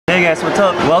Hey guys, what's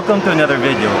up? Welcome to another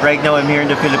video. Right now I'm here in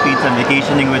the Philippines. I'm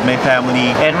vacationing with my family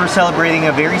and we're celebrating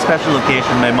a very special occasion,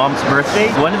 my mom's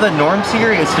birthday. One of the norms here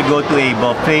is to go to a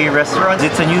buffet restaurant.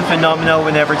 It's a new phenomenon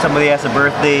whenever somebody has a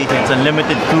birthday. It's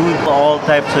unlimited food. All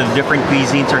types of different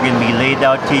cuisines are going to be laid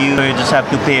out to you. So you just have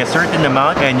to pay a certain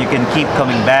amount and you can keep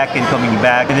coming back and coming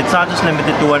back. And it's not just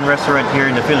limited to one restaurant here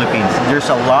in the Philippines.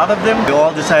 There's a lot of them. We all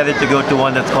decided to go to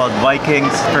one that's called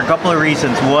Vikings for a couple of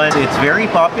reasons. One, it's very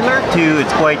popular. Two,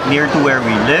 it's quite near to where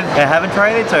we live. I haven't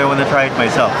tried it, so I want to try it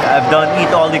myself. I've done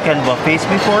eat all you can buffets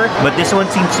before, but this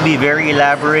one seems to be very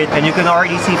elaborate, and you can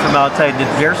already see from outside that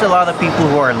there's a lot of people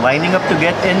who are lining up to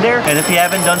get in there. And if you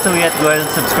haven't done so yet, go ahead and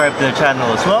subscribe to the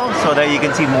channel as well, so that you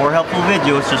can see more helpful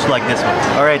videos just like this one.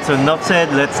 Alright, so enough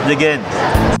said, let's dig in.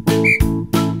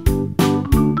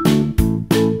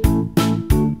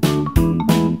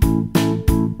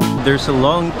 There's a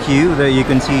long queue that you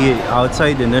can see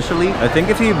outside initially. I think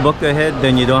if you book ahead,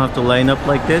 then you don't have to line up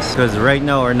like this, because right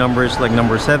now our number is like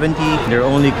number 70. They're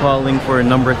only calling for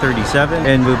number 37,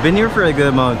 and we've been here for a good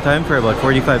amount of time, for about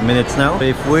 45 minutes now. But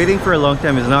if waiting for a long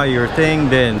time is not your thing,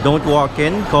 then don't walk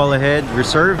in, call ahead,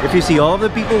 reserve. If you see all of the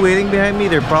people waiting behind me,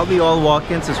 they're probably all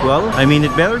walk-ins as well. I mean,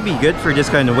 it better be good for this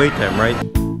kind of wait time, right?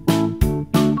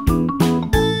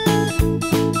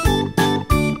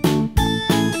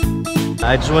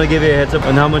 I just want to give you a heads up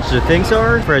on how much the things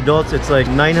are. For adults, it's like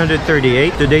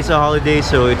 938. Today's a holiday,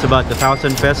 so it's about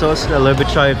 1,000 pesos, a little bit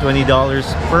shy of $20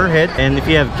 per head. And if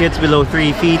you have kids below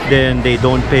 3 feet, then they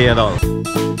don't pay at all.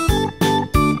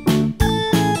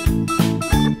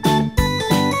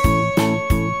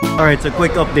 Alright, so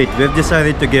quick update. We've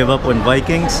decided to give up on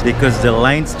Vikings because the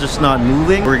line's just not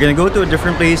moving. We're gonna go to a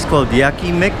different place called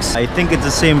Yakimix. I think it's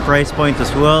the same price point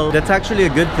as well. That's actually a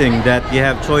good thing that you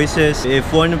have choices.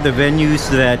 If one of the venues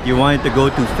that you wanted to go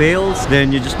to fails,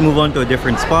 then you just move on to a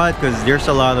different spot because there's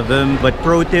a lot of them. But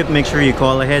pro tip, make sure you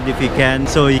call ahead if you can,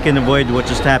 so you can avoid what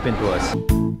just happened to us.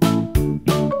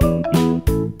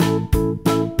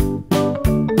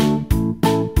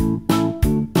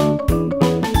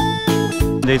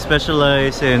 They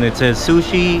specialize in, it says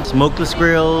sushi, smokeless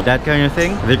grill, that kind of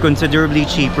thing. They're considerably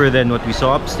cheaper than what we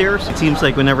saw upstairs. It seems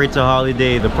like whenever it's a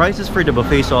holiday, the prices for the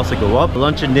buffets also go up.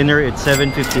 Lunch and dinner, it's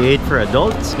 $7.58 for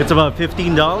adults. It's about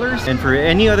 $15. And for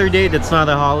any other day that's not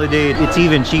a holiday, it's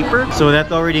even cheaper. So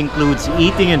that already includes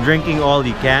eating and drinking all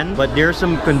you can. But there are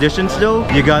some conditions though.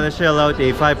 You gotta shell out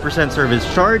a 5% service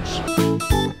charge.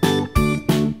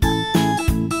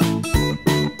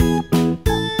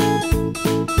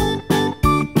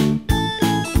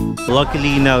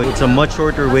 Luckily now it's a much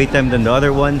shorter wait time than the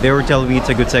other one. They were telling me it's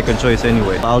a good second choice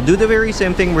anyway. I'll do the very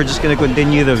same thing. We're just gonna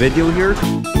continue the video here.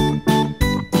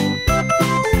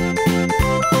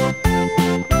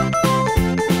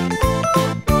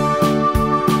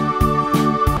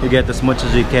 You get as much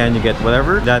as you can, you get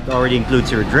whatever. That already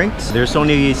includes your drinks. There's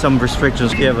only some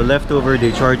restrictions. If you have a leftover,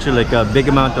 they charge you like a big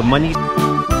amount of money.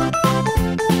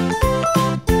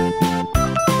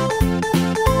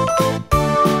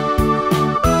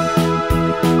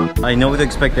 I know to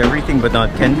expect everything, but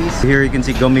not candies. Here you can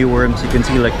see gummy worms, you can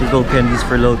see like little candies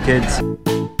for little kids.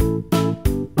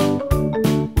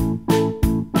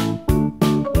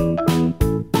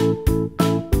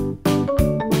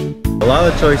 A lot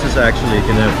of choices actually. You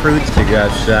can have fruits, you got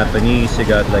Japanese, you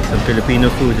got like some Filipino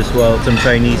food as well, some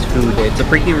Chinese food. It's a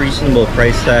pretty reasonable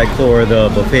price tag for the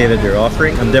buffet that they're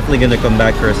offering. I'm definitely gonna come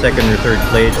back for a second or third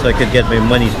plate so I could get my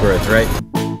money's worth, right?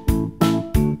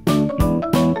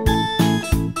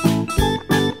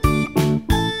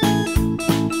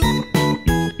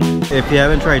 If you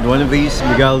haven't tried one of these,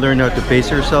 you gotta learn how to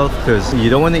pace yourself, because you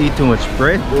don't want to eat too much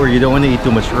bread or you don't want to eat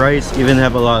too much rice, even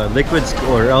have a lot of liquids,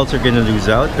 or else you're gonna lose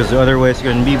out, because otherwise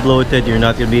you're gonna be bloated, you're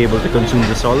not gonna be able to consume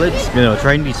the solids. You know,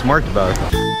 try and be smart about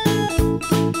it.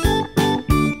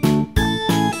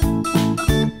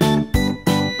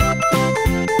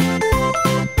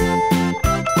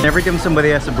 Every time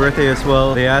somebody has a birthday as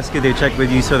well, they ask you, they check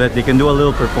with you so that they can do a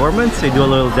little performance. They do a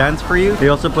little dance for you. They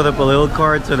also put up a little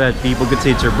card so that people could say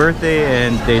it's your birthday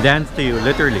and they dance to you,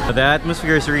 literally. The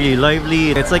atmosphere is really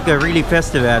lively. It's like a really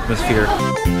festive atmosphere.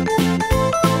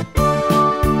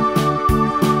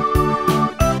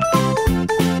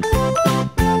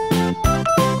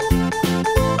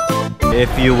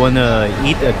 If you wanna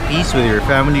eat at peace with your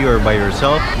family or by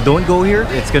yourself, don't go here.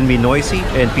 It's gonna be noisy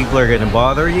and people are gonna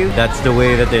bother you. That's the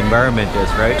way that the environment is,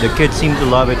 right? The kids seem to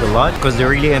love it a lot because they're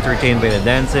really entertained by the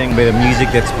dancing, by the music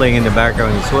that's playing in the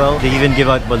background as well. They even give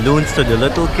out balloons to the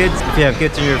little kids. If you have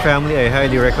kids in your family, I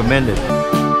highly recommend it.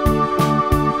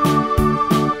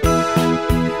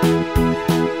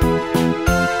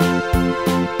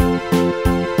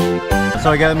 So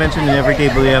I gotta mention, in every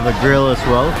table you have a grill as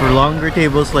well. For longer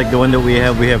tables like the one that we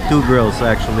have 2 grills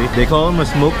actually. They call them a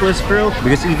smokeless grill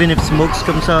because even if smoke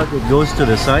comes out, it goes to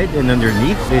the side and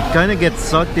underneath. It kind of gets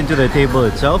sucked into the table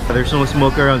itself. There's no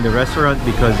smoke around the restaurant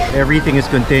because everything is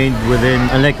contained within.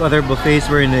 Unlike other buffets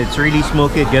wherein it's really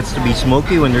smoky, it gets to be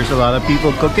smoky when there's a lot of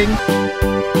people cooking.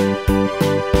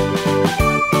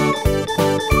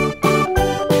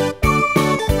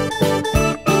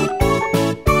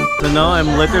 Now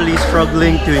I'm literally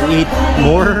struggling to eat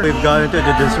more. We've got into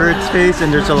the dessert space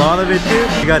and there's a lot of it too.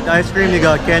 You got ice cream, you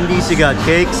got candies, you got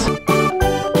cakes.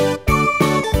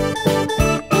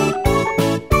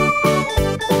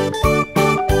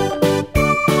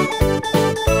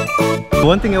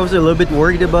 One thing I was a little bit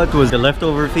worried about was the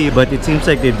leftover fee, but it seems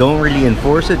like they don't really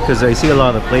enforce it because I see a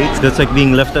lot of plates that's like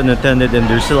being left unattended and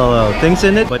there's still a lot of things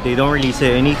in it, but they don't really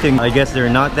say anything. I guess they're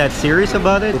not that serious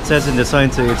about it. It says in the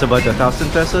sign so it's about 1,000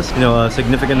 pesos, you know, a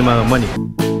significant amount of money.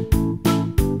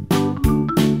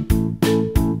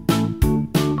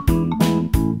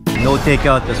 No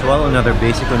takeout as well, another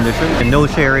basic condition, and no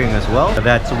sharing as well.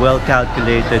 That's well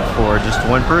calculated for just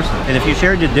one person. And if you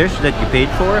share the dish that you paid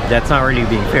for, that's not really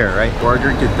being fair, right? We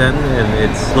ordered to 10 and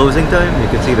it's closing time. You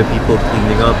can see the people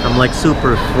cleaning up. I'm like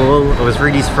super full. I was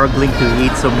really struggling to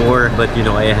eat some more, but you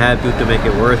know, I had to make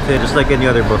it worth it. Just like any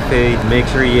other buffet, make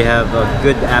sure you have a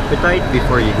good appetite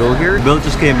before you go here. Bill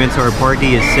just came in, so our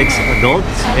party is 6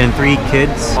 adults and 3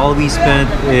 kids. All we spent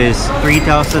is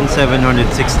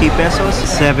 3,760 pesos,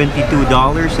 $72.30.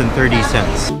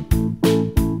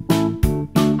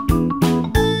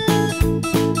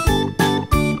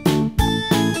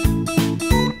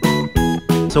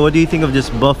 So what do you think of this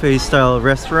buffet style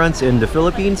restaurants in the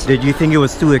Philippines? Did you think it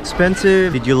was too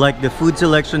expensive? Did you like the food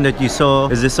selection that you saw?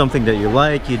 Is this something that you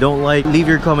like, you don't like? Leave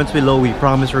your comments below. We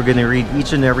promise we're gonna read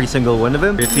each and every single one of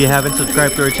them. If you haven't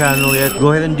subscribed to our channel yet,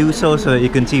 go ahead and do so that you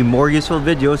can see more useful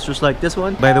videos just like this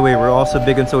one. By the way, we're also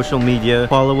big on social media.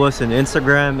 Follow us on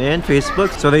Instagram and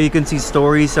Facebook so that you can see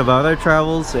stories about our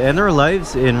travels and our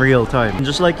lives in real time. And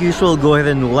just like usual, go ahead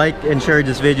and like and share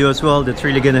this video as well. That's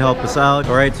really gonna help us out.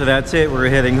 Alright, so that's it. We're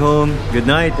heading home. Good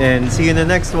night and see you in the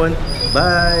next one.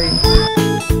 Bye!